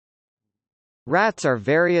Rats are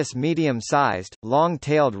various medium-sized,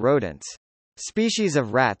 long-tailed rodents. Species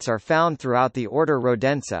of rats are found throughout the order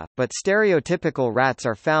Rodentia, but stereotypical rats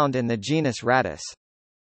are found in the genus Rattus.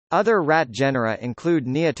 Other rat genera include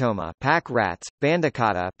Neotoma, pack rats,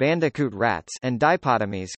 Bandicata, bandicoot rats, and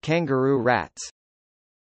Dipotomes, kangaroo rats.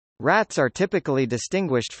 Rats are typically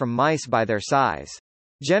distinguished from mice by their size.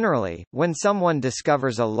 Generally, when someone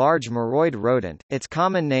discovers a large moroid rodent, its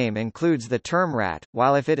common name includes the term rat,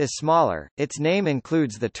 while if it is smaller, its name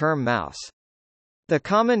includes the term mouse. The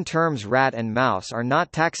common terms rat and mouse are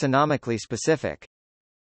not taxonomically specific.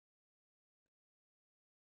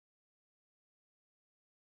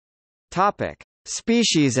 Topic: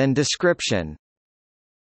 Species and description.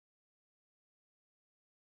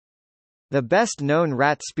 The best-known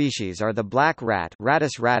rat species are the black rat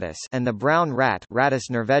Rattus rattus and the brown rat Rattus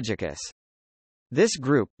norvegicus. This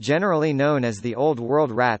group, generally known as the Old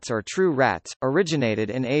World rats or true rats, originated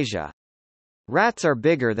in Asia. Rats are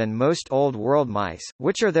bigger than most Old World mice,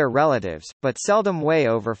 which are their relatives, but seldom weigh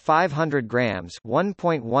over 500 grams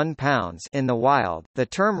 (1.1 pounds) in the wild. The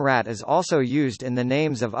term rat is also used in the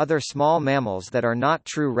names of other small mammals that are not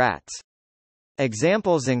true rats.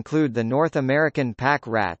 Examples include the North American pack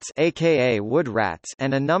rats aka wood rats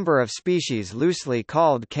and a number of species loosely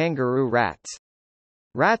called kangaroo rats.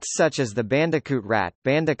 Rats such as the bandicoot rat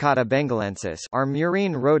Bandicata bengalensis are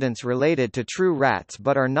murine rodents related to true rats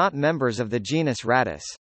but are not members of the genus Rattus.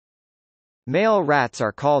 Male rats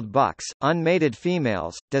are called bucks, unmated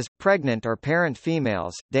females, does, pregnant or parent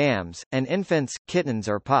females, dams, and infants, kittens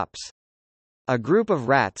or pups. A group of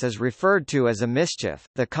rats is referred to as a mischief.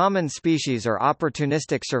 The common species are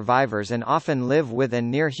opportunistic survivors and often live with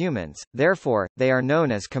and near humans, therefore, they are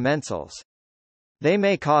known as commensals. They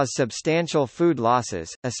may cause substantial food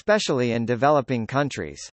losses, especially in developing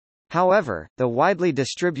countries. However, the widely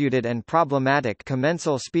distributed and problematic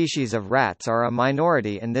commensal species of rats are a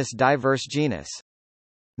minority in this diverse genus.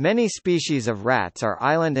 Many species of rats are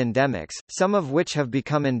island endemics, some of which have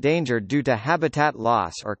become endangered due to habitat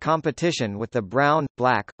loss or competition with the brown,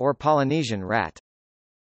 black, or Polynesian rat.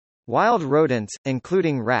 Wild rodents,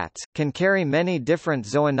 including rats, can carry many different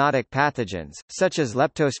zoonotic pathogens, such as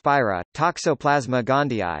Leptospira, Toxoplasma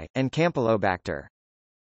gondii, and Campylobacter.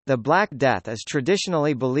 The Black Death is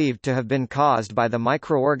traditionally believed to have been caused by the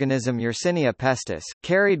microorganism Yersinia pestis,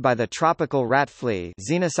 carried by the tropical rat flea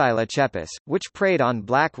Xenosylla cepis, which preyed on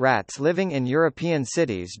black rats living in European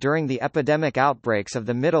cities during the epidemic outbreaks of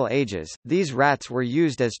the Middle Ages. These rats were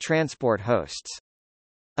used as transport hosts.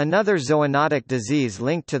 Another zoonotic disease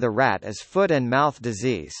linked to the rat is foot and mouth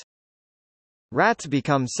disease. Rats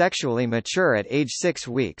become sexually mature at age 6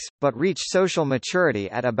 weeks, but reach social maturity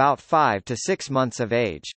at about 5 to 6 months of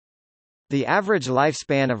age. The average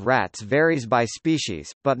lifespan of rats varies by species,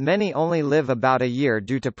 but many only live about a year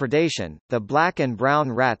due to predation. The black and brown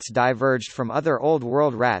rats diverged from other Old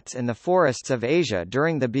World rats in the forests of Asia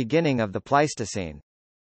during the beginning of the Pleistocene.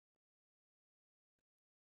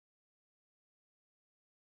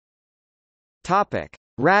 Topic: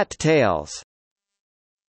 Rat tails.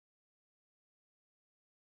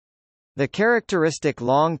 The characteristic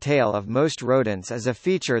long tail of most rodents is a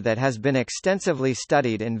feature that has been extensively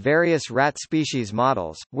studied in various rat species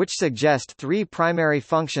models, which suggest three primary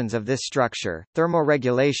functions of this structure: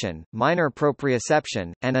 thermoregulation, minor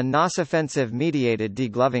proprioception, and a nociceptive mediated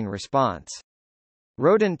degloving response.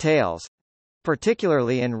 Rodent tails,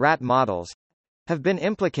 particularly in rat models, have been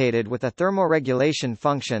implicated with a thermoregulation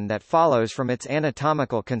function that follows from its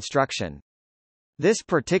anatomical construction. This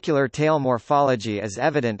particular tail morphology is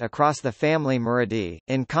evident across the family Muridae,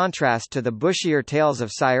 in contrast to the bushier tails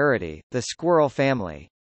of Sciuridae, the squirrel family.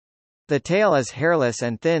 The tail is hairless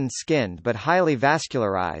and thin-skinned but highly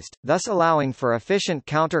vascularized, thus allowing for efficient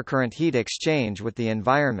countercurrent heat exchange with the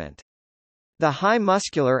environment. The high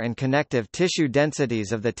muscular and connective tissue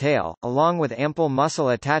densities of the tail, along with ample muscle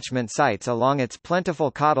attachment sites along its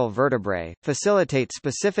plentiful caudal vertebrae, facilitate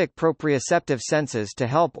specific proprioceptive senses to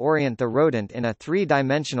help orient the rodent in a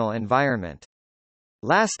three-dimensional environment.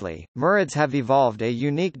 Lastly, murids have evolved a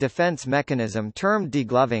unique defense mechanism termed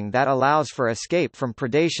degloving that allows for escape from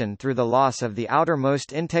predation through the loss of the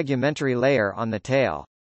outermost integumentary layer on the tail.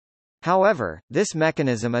 However, this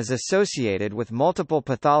mechanism is associated with multiple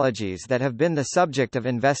pathologies that have been the subject of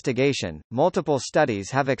investigation. Multiple studies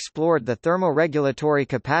have explored the thermoregulatory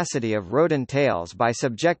capacity of rodent tails by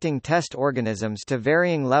subjecting test organisms to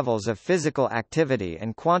varying levels of physical activity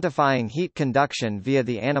and quantifying heat conduction via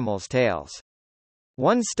the animal's tails.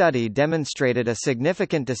 One study demonstrated a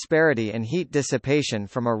significant disparity in heat dissipation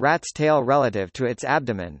from a rat's tail relative to its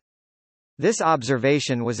abdomen. This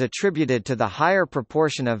observation was attributed to the higher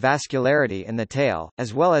proportion of vascularity in the tail,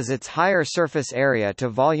 as well as its higher surface area to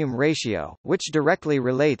volume ratio, which directly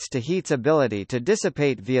relates to heat's ability to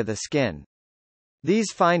dissipate via the skin.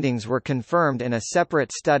 These findings were confirmed in a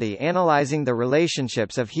separate study analyzing the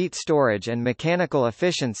relationships of heat storage and mechanical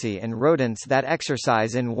efficiency in rodents that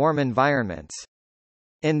exercise in warm environments.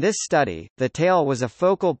 In this study, the tail was a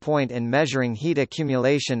focal point in measuring heat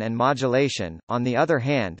accumulation and modulation. On the other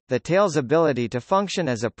hand, the tail's ability to function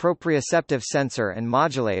as a proprioceptive sensor and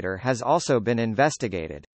modulator has also been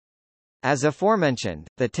investigated. As aforementioned,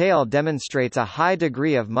 the tail demonstrates a high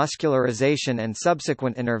degree of muscularization and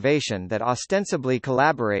subsequent innervation that ostensibly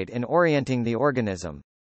collaborate in orienting the organism.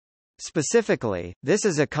 Specifically, this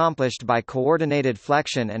is accomplished by coordinated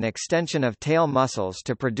flexion and extension of tail muscles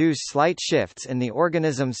to produce slight shifts in the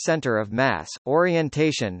organism's center of mass,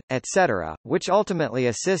 orientation, etc., which ultimately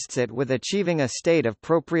assists it with achieving a state of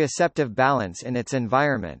proprioceptive balance in its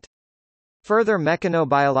environment. Further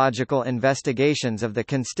mechanobiological investigations of the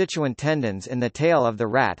constituent tendons in the tail of the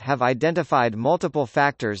rat have identified multiple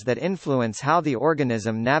factors that influence how the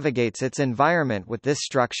organism navigates its environment with this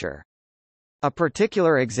structure. A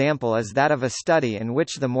particular example is that of a study in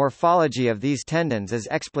which the morphology of these tendons is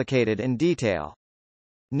explicated in detail.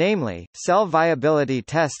 Namely, cell viability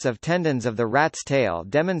tests of tendons of the rat's tail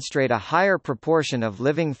demonstrate a higher proportion of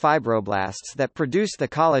living fibroblasts that produce the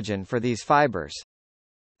collagen for these fibers.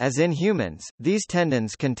 As in humans, these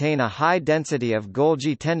tendons contain a high density of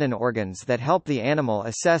Golgi tendon organs that help the animal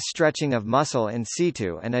assess stretching of muscle in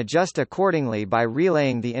situ and adjust accordingly by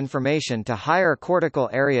relaying the information to higher cortical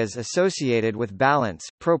areas associated with balance,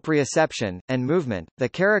 proprioception, and movement. The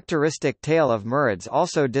characteristic tail of murids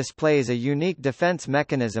also displays a unique defense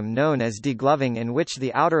mechanism known as degloving, in which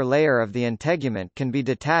the outer layer of the integument can be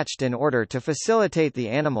detached in order to facilitate the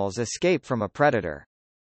animal's escape from a predator.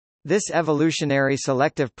 This evolutionary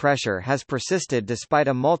selective pressure has persisted despite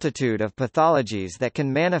a multitude of pathologies that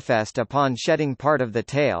can manifest upon shedding part of the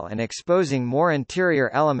tail and exposing more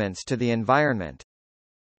interior elements to the environment.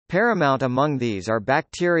 Paramount among these are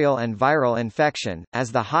bacterial and viral infection,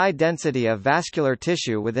 as the high density of vascular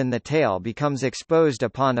tissue within the tail becomes exposed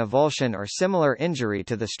upon avulsion or similar injury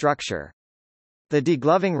to the structure. The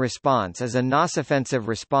degloving response is a nociffensive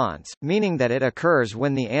response, meaning that it occurs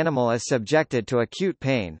when the animal is subjected to acute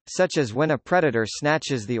pain, such as when a predator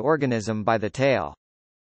snatches the organism by the tail.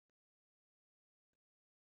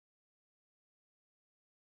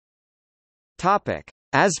 Topic: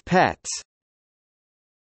 As pets.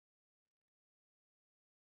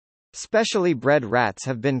 Specially bred rats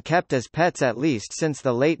have been kept as pets at least since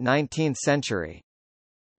the late 19th century.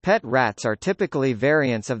 Pet rats are typically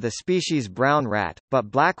variants of the species brown rat, but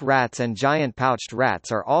black rats and giant pouched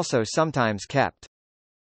rats are also sometimes kept.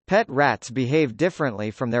 Pet rats behave differently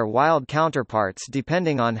from their wild counterparts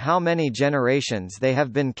depending on how many generations they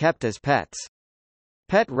have been kept as pets.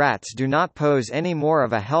 Pet rats do not pose any more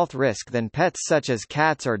of a health risk than pets such as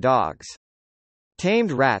cats or dogs.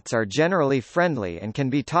 Tamed rats are generally friendly and can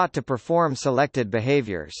be taught to perform selected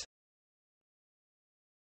behaviors.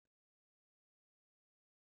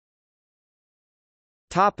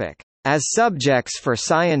 Topic: As subjects for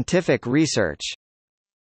scientific research.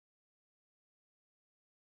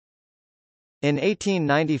 In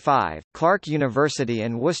 1895, Clark University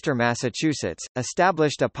in Worcester, Massachusetts,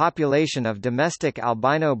 established a population of domestic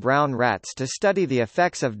albino brown rats to study the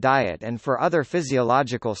effects of diet and for other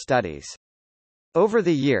physiological studies. Over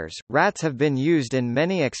the years, rats have been used in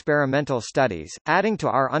many experimental studies, adding to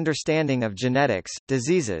our understanding of genetics,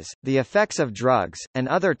 diseases, the effects of drugs, and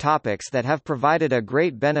other topics that have provided a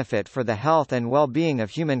great benefit for the health and well-being of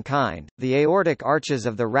humankind. The aortic arches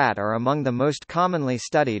of the rat are among the most commonly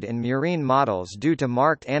studied in murine models due to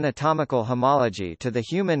marked anatomical homology to the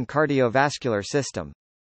human cardiovascular system.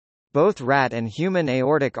 Both rat and human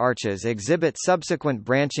aortic arches exhibit subsequent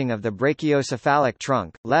branching of the brachiocephalic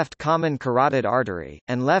trunk, left common carotid artery,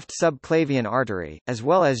 and left subclavian artery, as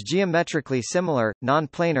well as geometrically similar,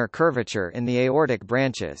 non-planar curvature in the aortic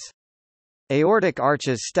branches. Aortic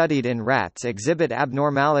arches studied in rats exhibit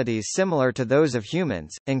abnormalities similar to those of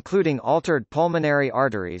humans, including altered pulmonary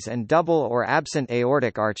arteries and double or absent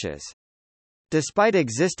aortic arches. Despite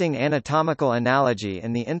existing anatomical analogy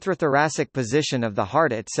in the intrathoracic position of the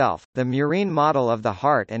heart itself, the murine model of the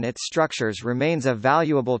heart and its structures remains a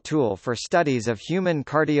valuable tool for studies of human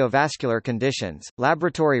cardiovascular conditions.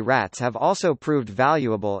 Laboratory rats have also proved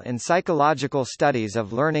valuable in psychological studies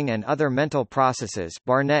of learning and other mental processes,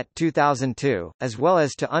 Barnett 2002, as well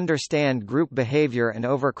as to understand group behavior and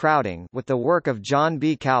overcrowding with the work of John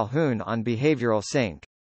B. Calhoun on behavioral sync.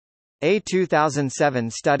 A 2007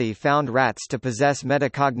 study found rats to possess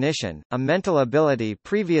metacognition, a mental ability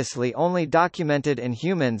previously only documented in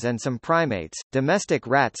humans and some primates. Domestic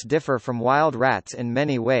rats differ from wild rats in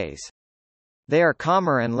many ways. They are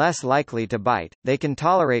calmer and less likely to bite, they can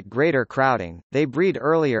tolerate greater crowding, they breed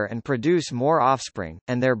earlier and produce more offspring,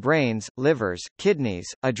 and their brains, livers, kidneys,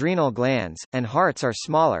 adrenal glands, and hearts are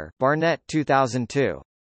smaller. Barnett 2002.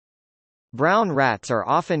 Brown rats are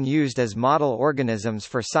often used as model organisms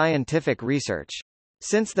for scientific research.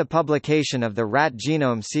 Since the publication of the rat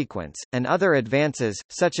genome sequence, and other advances,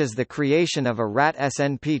 such as the creation of a rat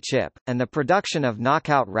SNP chip, and the production of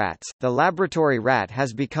knockout rats, the laboratory rat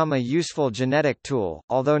has become a useful genetic tool,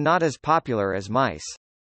 although not as popular as mice.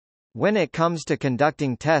 When it comes to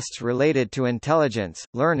conducting tests related to intelligence,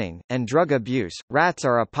 learning, and drug abuse, rats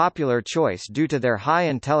are a popular choice due to their high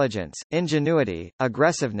intelligence, ingenuity,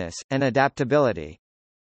 aggressiveness, and adaptability.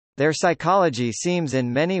 Their psychology seems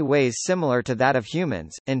in many ways similar to that of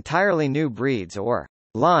humans. Entirely new breeds or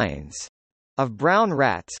lines of brown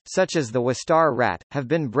rats, such as the Wistar rat, have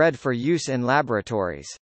been bred for use in laboratories.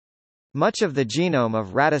 Much of the genome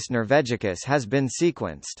of Rattus norvegicus has been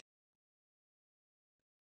sequenced.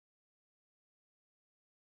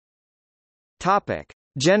 Topic: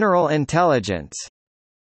 General intelligence.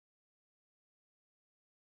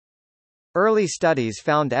 Early studies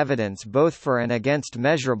found evidence both for and against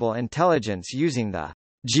measurable intelligence using the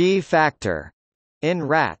G factor in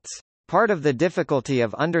rats. Part of the difficulty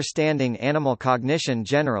of understanding animal cognition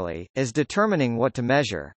generally, is determining what to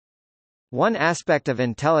measure. One aspect of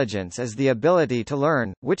intelligence is the ability to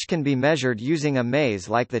learn, which can be measured using a maze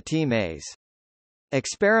like the T-maze.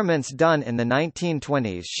 Experiments done in the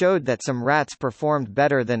 1920s showed that some rats performed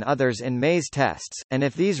better than others in maze tests, and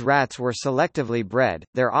if these rats were selectively bred,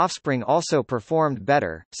 their offspring also performed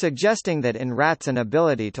better, suggesting that in rats an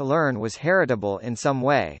ability to learn was heritable in some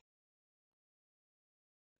way.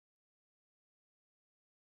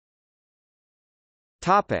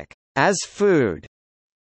 Topic: As food.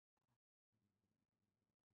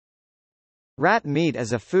 Rat meat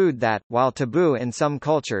is a food that, while taboo in some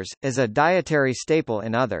cultures, is a dietary staple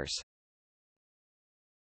in others.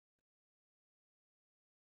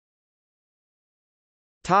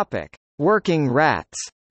 Topic: Working rats.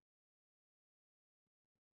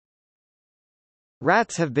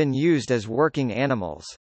 Rats have been used as working animals.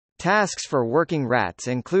 Tasks for working rats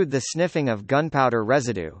include the sniffing of gunpowder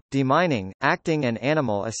residue, demining, acting and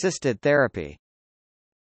animal-assisted therapy.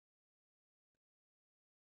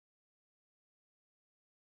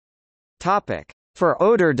 Topic: For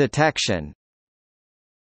odor detection.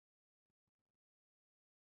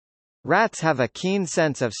 Rats have a keen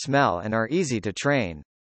sense of smell and are easy to train.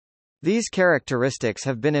 These characteristics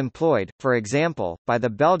have been employed, for example, by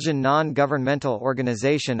the Belgian non-governmental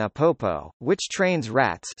organization Apopo, which trains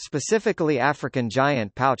rats, specifically African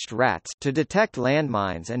giant pouched rats, to detect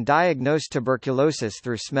landmines and diagnose tuberculosis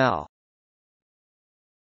through smell.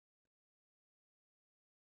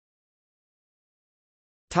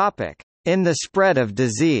 Topic: In the spread of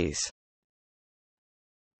disease.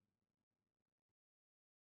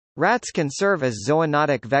 Rats can serve as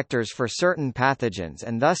zoonotic vectors for certain pathogens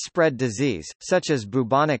and thus spread disease, such as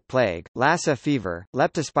bubonic plague, Lassa fever,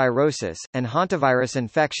 leptospirosis, and hantavirus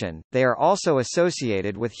infection. They are also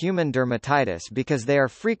associated with human dermatitis because they are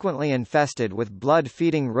frequently infested with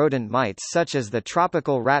blood-feeding rodent mites such as the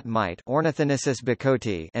tropical rat mite Ornithonesis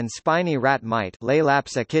bacoti and spiny rat mite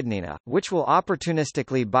Laelaps echidnina, which will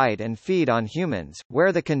opportunistically bite and feed on humans,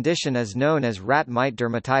 where the condition is known as rat mite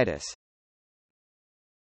dermatitis.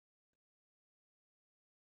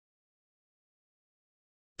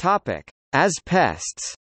 Topic: As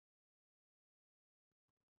pests.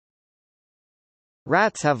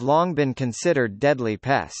 Rats have long been considered deadly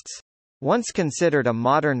pests. Once considered a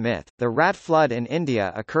modern myth, the rat flood in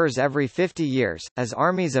India occurs every 50 years, as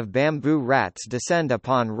armies of bamboo rats descend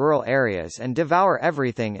upon rural areas and devour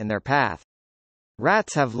everything in their path.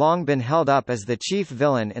 Rats have long been held up as the chief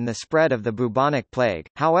villain in the spread of the bubonic plague.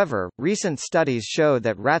 However, recent studies show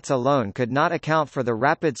that rats alone could not account for the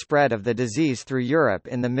rapid spread of the disease through Europe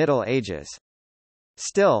in the Middle Ages.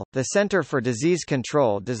 Still, the Center for Disease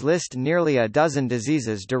Control does list nearly a dozen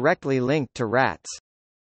diseases directly linked to rats.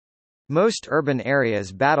 Most urban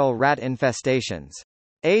areas battle rat infestations.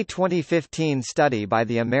 A 2015 study by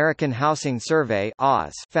the American Housing Survey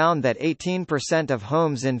 (AHS) found that 18% of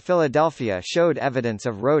homes in Philadelphia showed evidence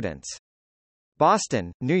of rodents.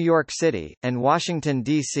 Boston, New York City, and Washington,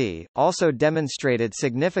 D.C., also demonstrated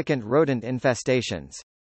significant rodent infestations.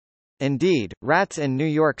 Indeed, rats in New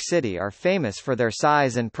York City are famous for their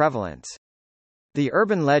size and prevalence. The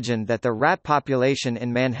urban legend that the rat population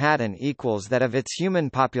in Manhattan equals that of its human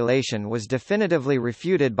population was definitively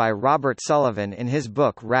refuted by Robert Sullivan in his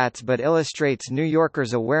book Rats, but illustrates New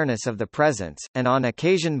Yorkers' awareness of the presence, and on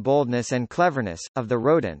occasion boldness and cleverness, of the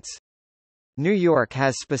rodents. New York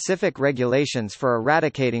has specific regulations for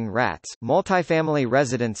eradicating rats. Multifamily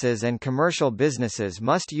residences and commercial businesses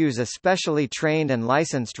must use a specially trained and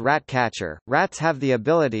licensed rat catcher. Rats have the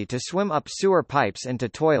ability to swim up sewer pipes into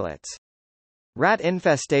toilets. Rat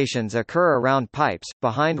infestations occur around pipes,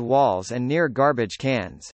 behind walls and near garbage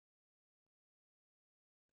cans.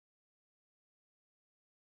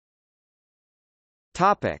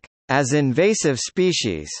 Topic: As invasive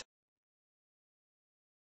species.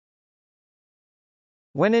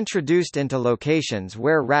 When introduced into locations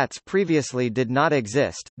where rats previously did not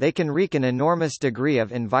exist, they can wreak an enormous degree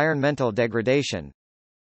of environmental degradation.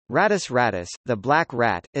 Rattus rattus, the black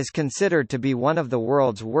rat, is considered to be one of the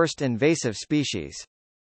world's worst invasive species.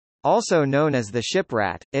 Also known as the ship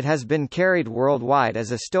rat, it has been carried worldwide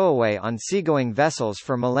as a stowaway on seagoing vessels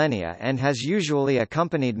for millennia and has usually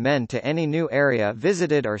accompanied men to any new area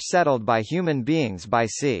visited or settled by human beings by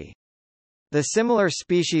sea. The similar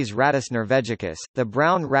species Rattus norvegicus, the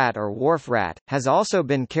brown rat or wharf rat, has also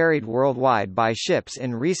been carried worldwide by ships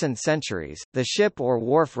in recent centuries. The ship or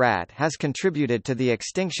wharf rat has contributed to the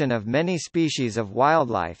extinction of many species of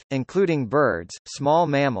wildlife, including birds, small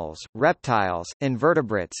mammals, reptiles,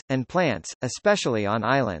 invertebrates, and plants, especially on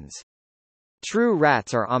islands. True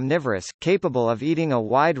rats are omnivorous, capable of eating a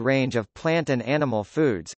wide range of plant and animal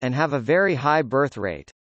foods, and have a very high birth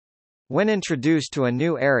rate. When introduced to a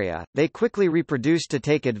new area, they quickly reproduce to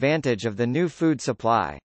take advantage of the new food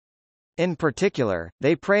supply. In particular,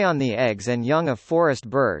 they prey on the eggs and young of forest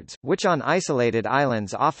birds, which on isolated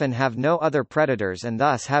islands often have no other predators and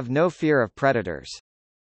thus have no fear of predators.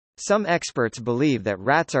 Some experts believe that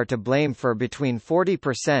rats are to blame for between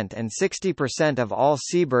 40% and 60% of all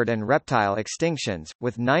seabird and reptile extinctions,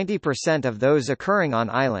 with 90% of those occurring on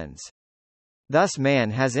islands. Thus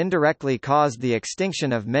man has indirectly caused the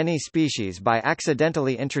extinction of many species by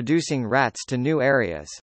accidentally introducing rats to new areas.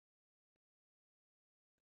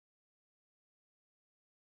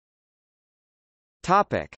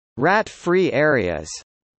 Topic: Rat-free areas.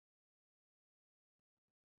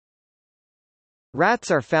 Rats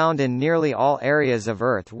are found in nearly all areas of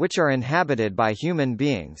Earth which are inhabited by human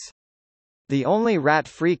beings. The only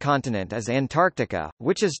rat-free continent is Antarctica,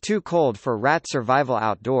 which is too cold for rat survival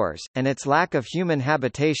outdoors, and its lack of human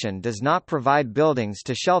habitation does not provide buildings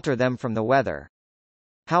to shelter them from the weather.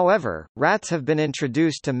 However, rats have been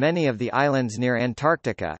introduced to many of the islands near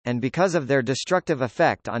Antarctica, and because of their destructive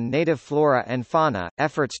effect on native flora and fauna,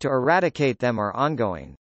 efforts to eradicate them are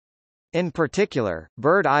ongoing. In particular,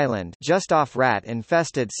 Bird Island, just off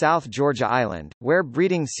rat-infested South Georgia Island, where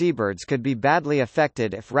breeding seabirds could be badly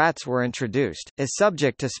affected if rats were introduced, is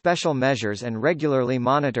subject to special measures and regularly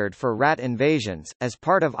monitored for rat invasions. As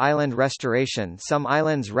part of island restoration, some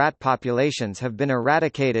islands' rat populations have been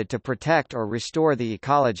eradicated to protect or restore the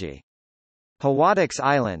ecology. Hawadix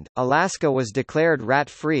Island, Alaska was declared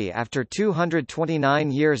rat-free after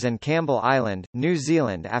 229 years and Campbell Island, New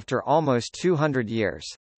Zealand after almost 200 years.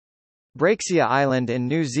 Breaxia Island in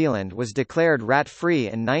New Zealand was declared rat-free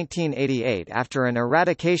in 1988 after an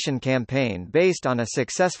eradication campaign based on a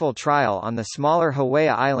successful trial on the smaller Hawaii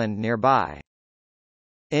Island nearby.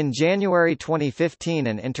 In January 2015,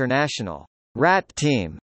 an international rat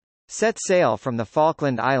team set sail from the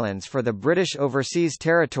Falkland Islands for the British Overseas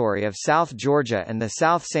Territory of South Georgia and the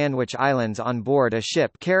South Sandwich Islands on board a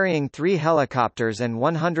ship carrying 3 helicopters and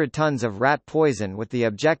 100 tons of rat poison with the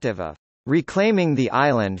objective of reclaiming the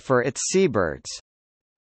island for its seabirds.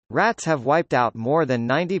 Rats have wiped out more than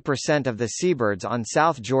 90% of the seabirds on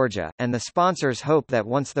South Georgia, and the sponsors hope that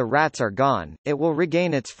once the rats are gone, it will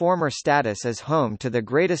regain its former status as home to the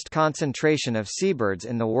greatest concentration of seabirds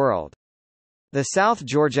in the world. The South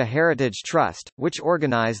Georgia Heritage Trust, which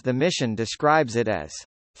organized the mission, describes it as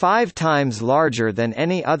 5 times larger than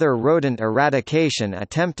any other rodent eradication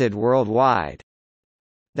attempted worldwide.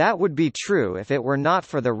 That would be true if it were not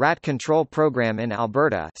for the rat control program in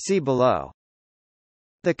Alberta, see below.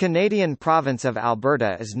 The Canadian province of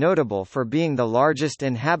Alberta is notable for being the largest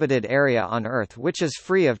inhabited area on Earth which is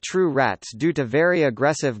free of true rats due to very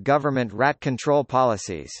aggressive government rat control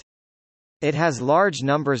policies. It has large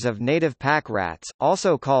numbers of native pack rats,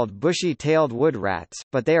 also called bushy-tailed wood rats,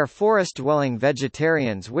 but they are forest-dwelling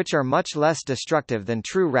vegetarians which are much less destructive than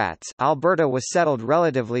true rats. Alberta was settled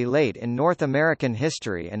relatively late in North American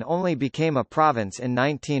history and only became a province in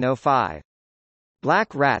 1905.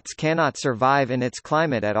 Black rats cannot survive in its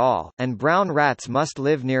climate at all, and brown rats must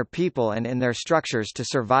live near people and in their structures to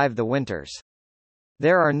survive the winters.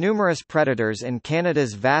 There are numerous predators in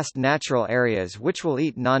Canada's vast natural areas which will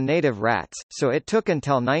eat non-native rats, so it took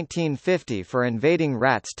until 1950 for invading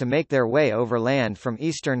rats to make their way overland from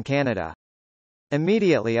eastern Canada.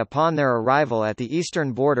 Immediately upon their arrival at the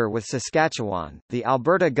eastern border with Saskatchewan, the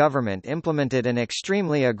Alberta government implemented an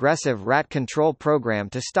extremely aggressive rat control program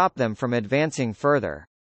to stop them from advancing further.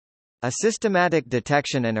 A systematic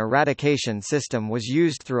detection and eradication system was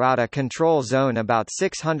used throughout a control zone about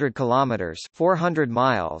 600 kilometers (400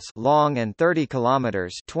 miles) long and 30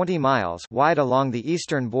 kilometers (20 miles) wide along the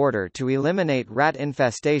eastern border to eliminate rat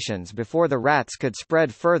infestations before the rats could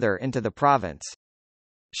spread further into the province.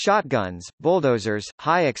 Shotguns, bulldozers,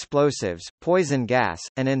 high explosives, poison gas,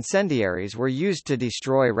 and incendiaries were used to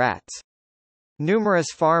destroy rats. Numerous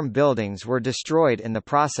farm buildings were destroyed in the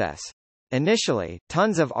process. Initially,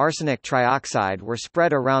 tons of arsenic trioxide were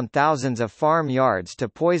spread around thousands of farm yards to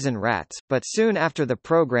poison rats, but soon after the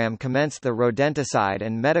program commenced, the rodenticide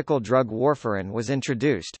and medical drug warfarin was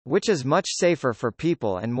introduced, which is much safer for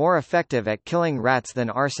people and more effective at killing rats than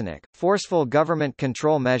arsenic. Forceful government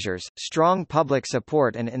control measures, strong public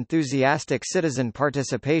support and enthusiastic citizen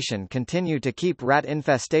participation continue to keep rat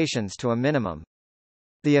infestations to a minimum.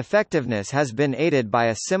 The effectiveness has been aided by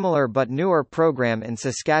a similar but newer program in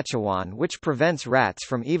Saskatchewan which prevents rats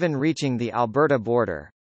from even reaching the Alberta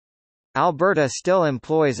border. Alberta still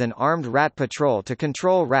employs an armed rat patrol to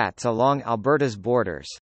control rats along Alberta's borders.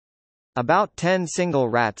 About 10 single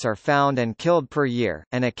rats are found and killed per year,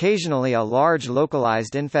 and occasionally a large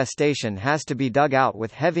localized infestation has to be dug out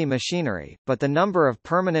with heavy machinery, but the number of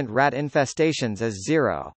permanent rat infestations is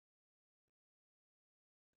zero.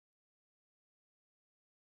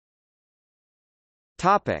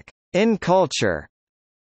 In culture.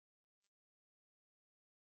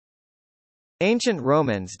 Ancient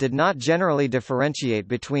Romans did not generally differentiate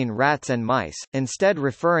between rats and mice, instead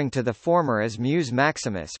referring to the former as mus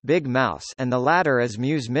maximus, big mouse, and the latter as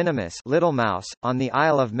mus minimus, little mouse. On the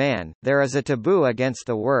Isle of Man, there is a taboo against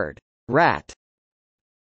the word rat.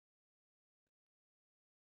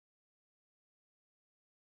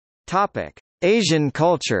 Asian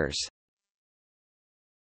cultures.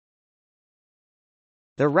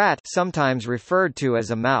 The rat, sometimes referred to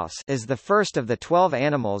as a mouse, is the first of the 12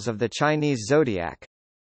 animals of the Chinese zodiac.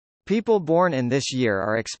 People born in this year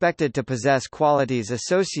are expected to possess qualities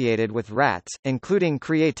associated with rats, including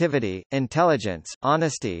creativity, intelligence,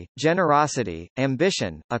 honesty, generosity,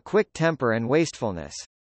 ambition, a quick temper and wastefulness.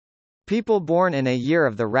 People born in a year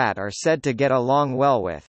of the rat are said to get along well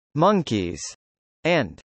with monkeys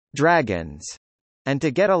and dragons, and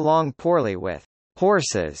to get along poorly with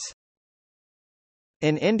horses.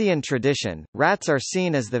 In Indian tradition, rats are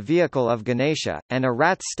seen as the vehicle of Ganesha, and a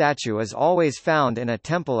rat's statue is always found in a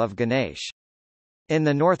temple of Ganesh. In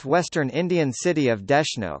the northwestern Indian city of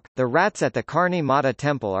Deshnok, the rats at the Karni Mata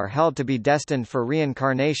temple are held to be destined for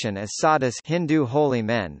reincarnation as sadhus, Hindu holy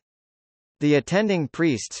men. The attending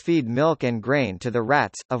priests feed milk and grain to the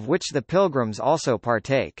rats, of which the pilgrims also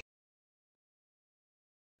partake.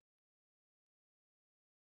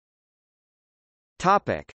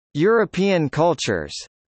 European cultures.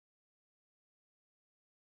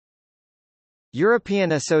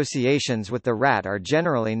 European associations with the rat are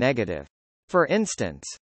generally negative. For instance,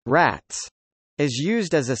 rats is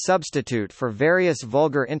used as a substitute for various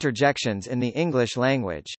vulgar interjections in the English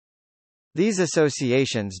language. These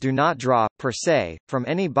associations do not draw, per se, from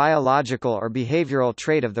any biological or behavioral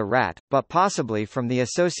trait of the rat, but possibly from the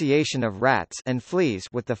association of rats and fleas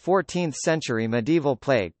with the 14th-century medieval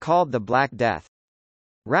plague called the Black Death.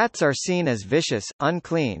 Rats are seen as vicious,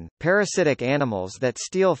 unclean, parasitic animals that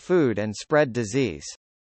steal food and spread disease.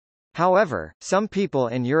 However, some people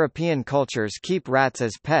in European cultures keep rats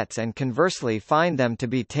as pets and conversely find them to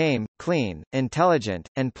be tame, clean, intelligent,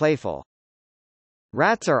 and playful.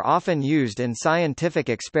 Rats are often used in scientific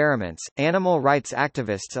experiments. Animal rights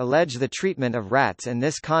activists allege the treatment of rats in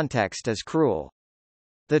this context is cruel.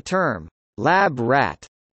 The term, lab rat,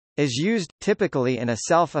 is used, typically in a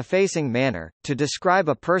self-effacing manner, to describe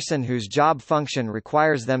a person whose job function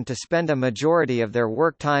requires them to spend a majority of their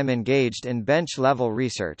work time engaged in bench-level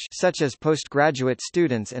research, such as postgraduate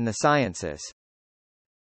students in the sciences.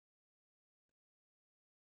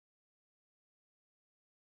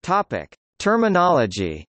 Topic: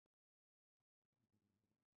 Terminology.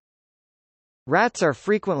 Rats are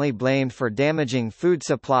frequently blamed for damaging food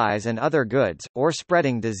supplies and other goods, or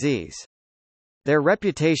spreading disease. Their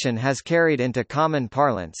reputation has carried into common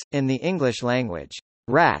parlance. In the English language,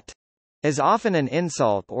 rat is often an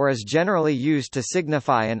insult or is generally used to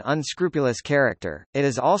signify an unscrupulous character. It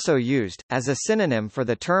is also used, as a synonym for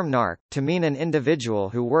the term narc, to mean an individual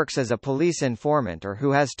who works as a police informant or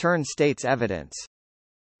who has turned state's evidence.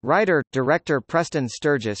 Writer-director Preston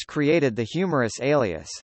Sturges created the humorous alias,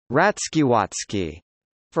 Ratskiwatsky,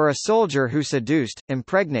 for a soldier who seduced,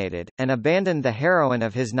 impregnated, and abandoned the heroine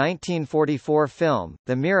of his 1944 film,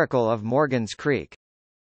 The Miracle of Morgan's Creek.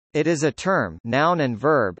 It is a term, noun and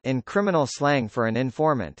verb, in criminal slang for an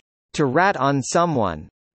informant. To rat on someone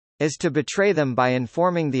is to betray them by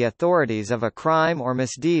informing the authorities of a crime or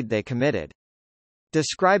misdeed they committed.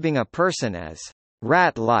 Describing a person as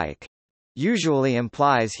rat-like usually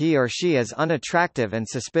implies he or she is unattractive and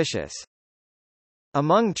suspicious.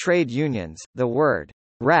 Among trade unions, the word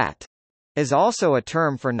rat is also a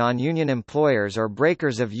term for non-union employers or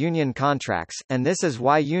breakers of union contracts, and this is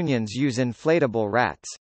why unions use inflatable rats.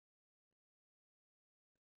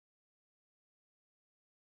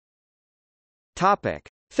 Topic: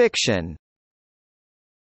 Fiction.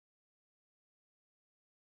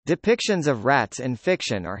 Depictions of rats in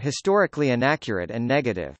fiction are historically inaccurate and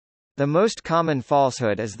negative. The most common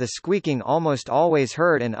falsehood is the squeaking almost always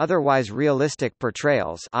heard in otherwise realistic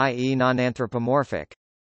portrayals, i.e. non-anthropomorphic.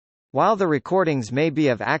 While the recordings may be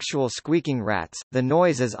of actual squeaking rats, the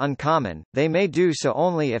noise is uncommon. They may do so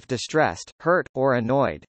only if distressed, hurt, or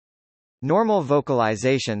annoyed. Normal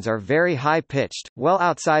vocalizations are very high-pitched, well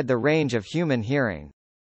outside the range of human hearing.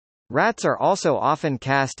 Rats are also often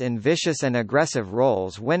cast in vicious and aggressive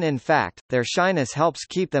roles when in fact, their shyness helps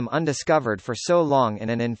keep them undiscovered for so long in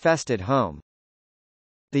an infested home.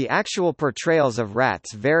 The actual portrayals of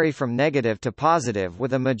rats vary from negative to positive,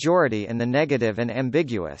 with a majority in the negative and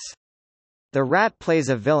ambiguous. The rat plays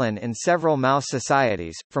a villain in several mouse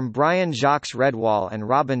societies, from Brian Jacques Redwall and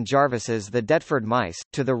Robin Jarvis's The Deptford Mice,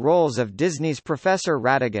 to the roles of Disney's Professor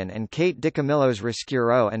Ratigan and Kate DiCamillo's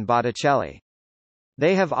Roscuro and Botticelli.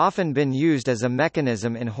 They have often been used as a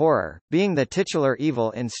mechanism in horror, being the titular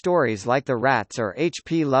evil in stories like The Rats or H.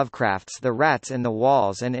 P. Lovecraft's The Rats in the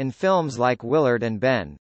Walls and in films like Willard and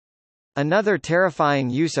Ben. Another terrifying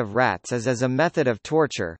use of rats is as a method of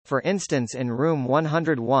torture, for instance in Room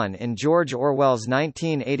 101 in George Orwell's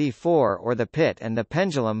 1984 or The Pit and the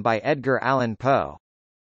Pendulum by Edgar Allan Poe.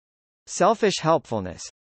 Selfish helpfulness,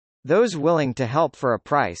 those willing to help for a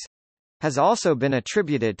price, has also been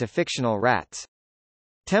attributed to fictional rats.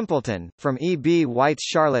 Templeton, from E. B. White's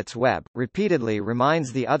Charlotte's Web, repeatedly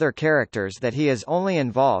reminds the other characters that he is only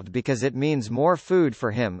involved because it means more food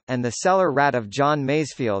for him, and the cellar rat of John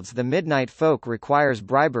Masefield's The Midnight Folk requires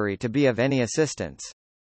bribery to be of any assistance.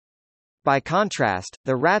 By contrast,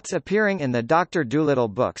 the rats appearing in the Dr. Dolittle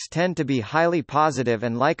books tend to be highly positive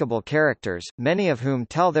and likable characters, many of whom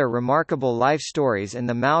tell their remarkable life stories in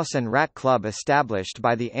the Mouse and Rat Club established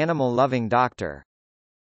by the animal-loving doctor.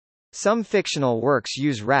 Some fictional works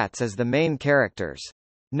use rats as the main characters.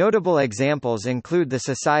 Notable examples include the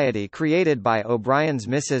society created by O'Brien's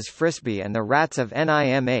Mrs. Frisby and the Rats of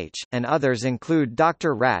NIMH, and others include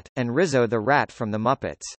Dr. Rat, and Rizzo the Rat from The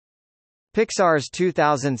Muppets. Pixar's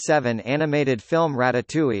 2007 animated film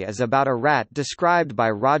Ratatouille is about a rat described by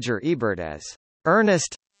Roger Ebert as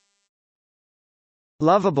earnest,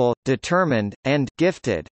 lovable, determined, and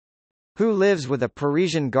gifted, who lives with a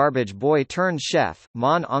Parisian garbage boy turned chef,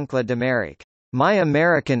 Mon Oncle d'Amérique, My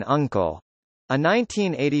American Uncle. A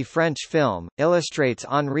 1980 French film, illustrates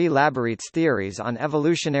Henri Labourite's theories on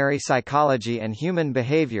evolutionary psychology and human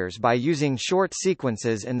behaviors by using short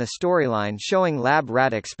sequences in the storyline showing lab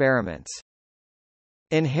rat experiments.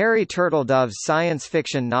 In Harry Turtledove's science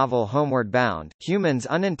fiction novel Homeward Bound, humans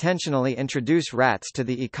unintentionally introduce rats to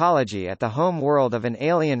the ecology at the home world of an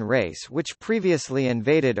alien race which previously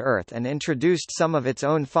invaded Earth and introduced some of its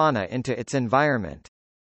own fauna into its environment.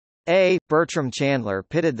 Bertram Chandler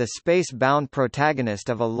pitted the space-bound protagonist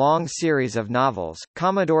of a long series of novels,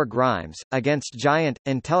 Commodore Grimes, against giant,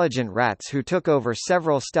 intelligent rats who took over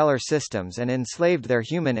several stellar systems and enslaved their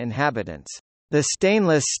human inhabitants. The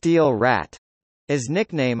stainless steel rat is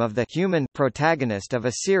nickname of the human protagonist of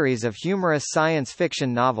a series of humorous science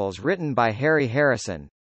fiction novels written by Harry Harrison.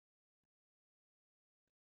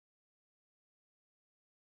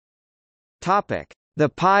 Topic: The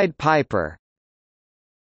Pied Piper.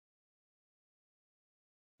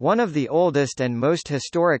 One of the oldest and most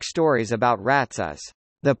historic stories about rats is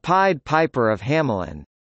The Pied Piper of Hamelin,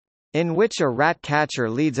 in which a rat catcher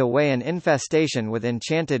leads away an infestation with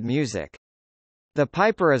enchanted music. The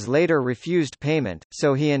piper is later refused payment,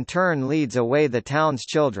 so he in turn leads away the town's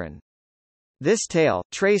children. This tale,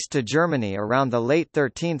 traced to Germany around the late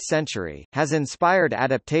 13th century, has inspired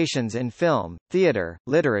adaptations in film, theatre,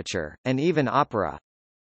 literature, and even opera.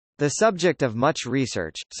 The subject of much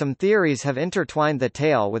research, some theories have intertwined the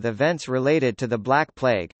tale with events related to the Black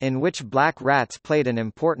Plague, in which black rats played an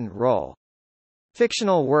important role.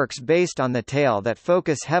 Fictional works based on the tale that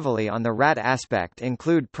focus heavily on the rat aspect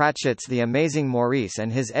include Pratchett's The Amazing Maurice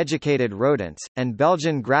and His Educated Rodents, and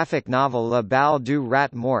Belgian graphic novel Le Bal du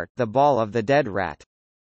Rat Mort, The Ball of the Dead Rat.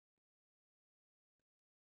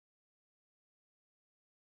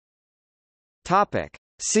 Topic.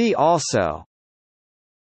 See also: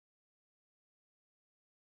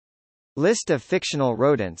 List of fictional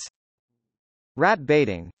rodents, rat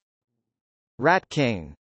baiting, Rat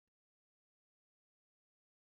King.